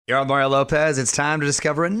You're on Mario Lopez. It's time to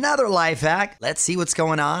discover another life hack. Let's see what's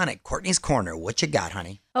going on at Courtney's Corner. What you got,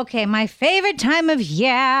 honey? Okay, my favorite time of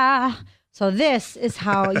year. So this is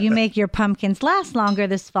how you make your pumpkins last longer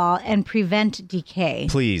this fall and prevent decay.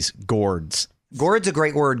 Please, gourds. Gourd's a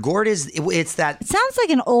great word. Gourd it's that. It sounds like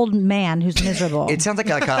an old man who's miserable. It sounds like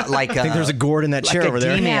I think there's a gourd in that chair over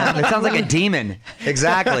there. Yeah. It sounds like a demon.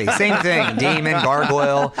 Exactly. Same thing. Demon,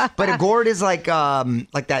 gargoyle. But a gourd is like a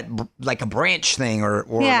branch thing or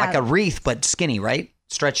like a wreath, but skinny, right?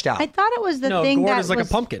 Stretched out. I thought it was the No, thing gourd that is like was...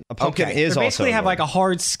 a pumpkin. A pumpkin is They also basically have like a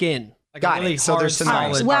hard skin. Like Got a really it. So hard, there's some solid.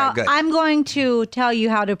 nice- Well, All right, good. I'm going to tell you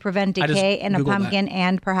how to prevent I just decay in a Googled pumpkin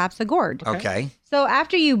and perhaps a gourd. Okay. So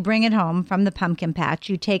after you bring it home from the pumpkin patch,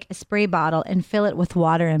 you take a spray bottle and fill it with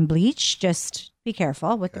water and bleach. Just be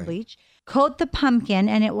careful with the bleach. Coat the pumpkin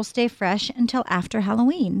and it will stay fresh until after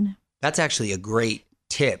Halloween. That's actually a great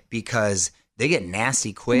tip because they get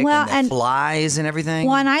nasty quick Well, and the flies and everything.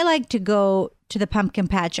 One, I like to go to the pumpkin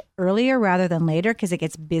patch earlier rather than later because it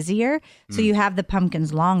gets busier. So you have the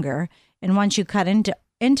pumpkins longer. And once you cut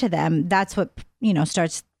into them, that's what,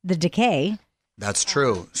 starts the decay. That's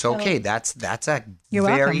true. So, okay, that's a You're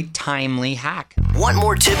very welcome. timely hack. Want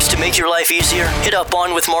more tips to make your life easier? Hit up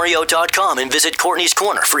onwithmario.com and visit Courtney's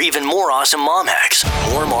Corner for even more awesome mom hacks.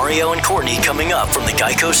 More Mario and Courtney coming up from the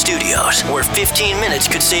Geico Studios, where 15 minutes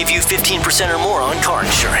could save you 15% or more on car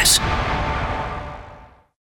insurance.